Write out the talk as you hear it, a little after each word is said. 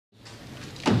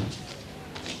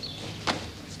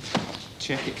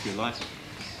check if you like.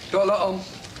 Got a lot on?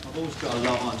 I've always got a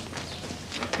lot on.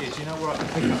 Here, do you know where I can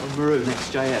pick up a maroon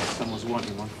XJS? Someone's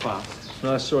wanting one fast.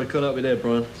 No, sorry, can't help you there,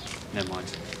 Brian. Never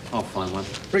mind. I'll find one.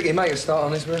 Ricky, make a start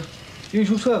on this, will you?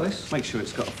 Usual service? Make sure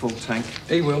it's got a full tank.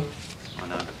 He will. I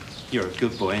know. You're a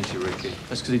good boy, ain't you, Ricky?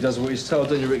 That's because he does what he's told,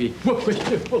 don't you, Ricky?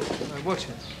 Watch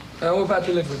it. What about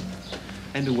delivery?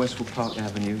 End of Westwood Park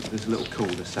Avenue, there's a little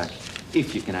cul-de-sac.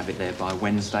 If you can have it there by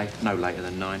Wednesday, no later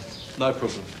than 9. No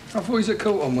problem. I thought he was at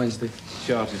court on Wednesday.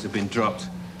 Charges have been dropped.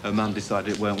 Her mum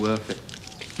decided it weren't worth it.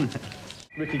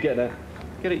 Ricky, get that.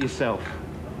 Get it yourself.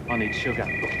 I need sugar.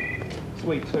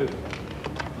 Sweet too.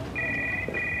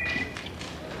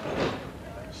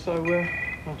 So,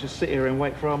 I'll just sit here and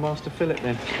wait for our master Philip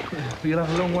then. But you'll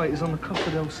have a long wait. He's on the Costa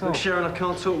del Sol. Look, Sharon, I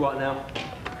can't talk right now.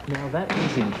 Now that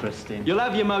is interesting. You'll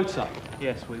have your motor.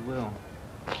 Yes, we will.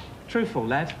 Truthful,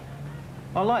 lad.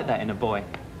 I like that in a boy.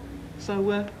 So,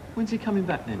 when's he coming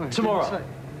back then? Tomorrow.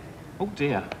 Oh,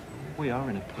 dear. We are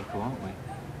in a pickle, aren't we?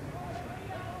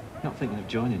 Not thinking of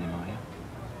joining him, are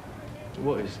you?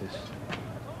 What is this?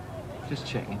 Just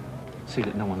checking. See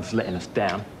that no one's letting us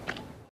down.